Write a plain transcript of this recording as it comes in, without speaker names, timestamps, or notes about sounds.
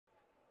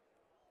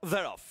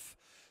They're off.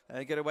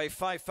 They get away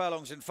 5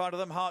 furlongs in front of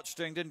them.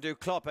 Heartstring didn't do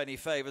Klopp any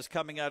favours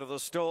coming out of the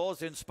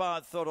stalls.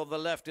 Inspired Thought on the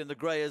left in the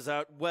grey is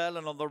out well,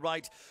 and on the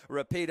right,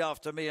 Repeat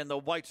After Me in the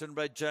white and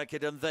red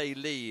jacket, and they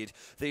lead.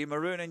 The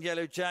maroon and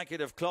yellow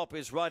jacket of Klopp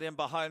is right in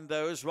behind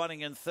those,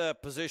 running in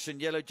third position.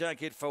 Yellow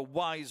jacket for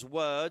Wise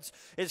Words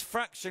is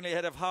fractionally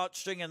ahead of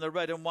Heartstring in the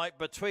red and white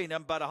between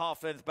them, but a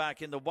half length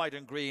back in the white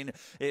and green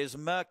is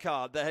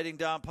Mercard. They're heading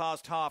down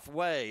past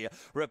halfway.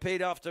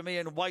 Repeat After Me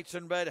in white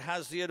and red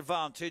has the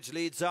advantage,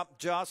 leads up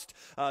just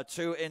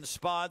to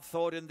Inspired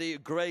Thought in the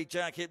grey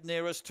jacket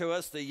nearest to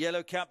us. The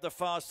yellow cap, the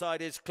far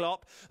side, is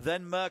Klopp.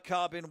 Then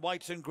Mercard in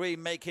white and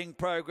green making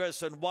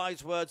progress, and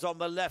Wise Words on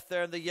the left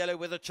there in the yellow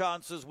with a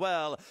chance as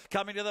well.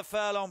 Coming to the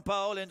furlong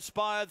pole,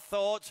 Inspired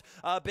Thought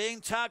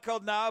being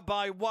tackled now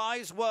by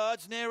Wise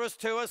Words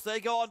nearest to us. They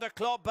go on to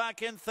Klopp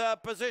back in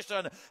third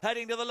position.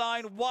 Heading to the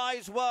line,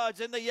 Wise Words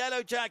in the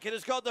yellow jacket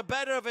has got the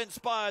better of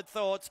Inspired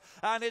Thoughts,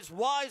 and it's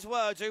Wise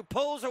Words who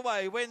pulls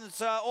away,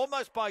 wins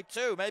almost by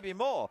 2, maybe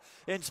more.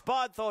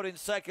 Inspired Thought in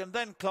second,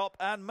 then Klopp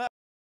and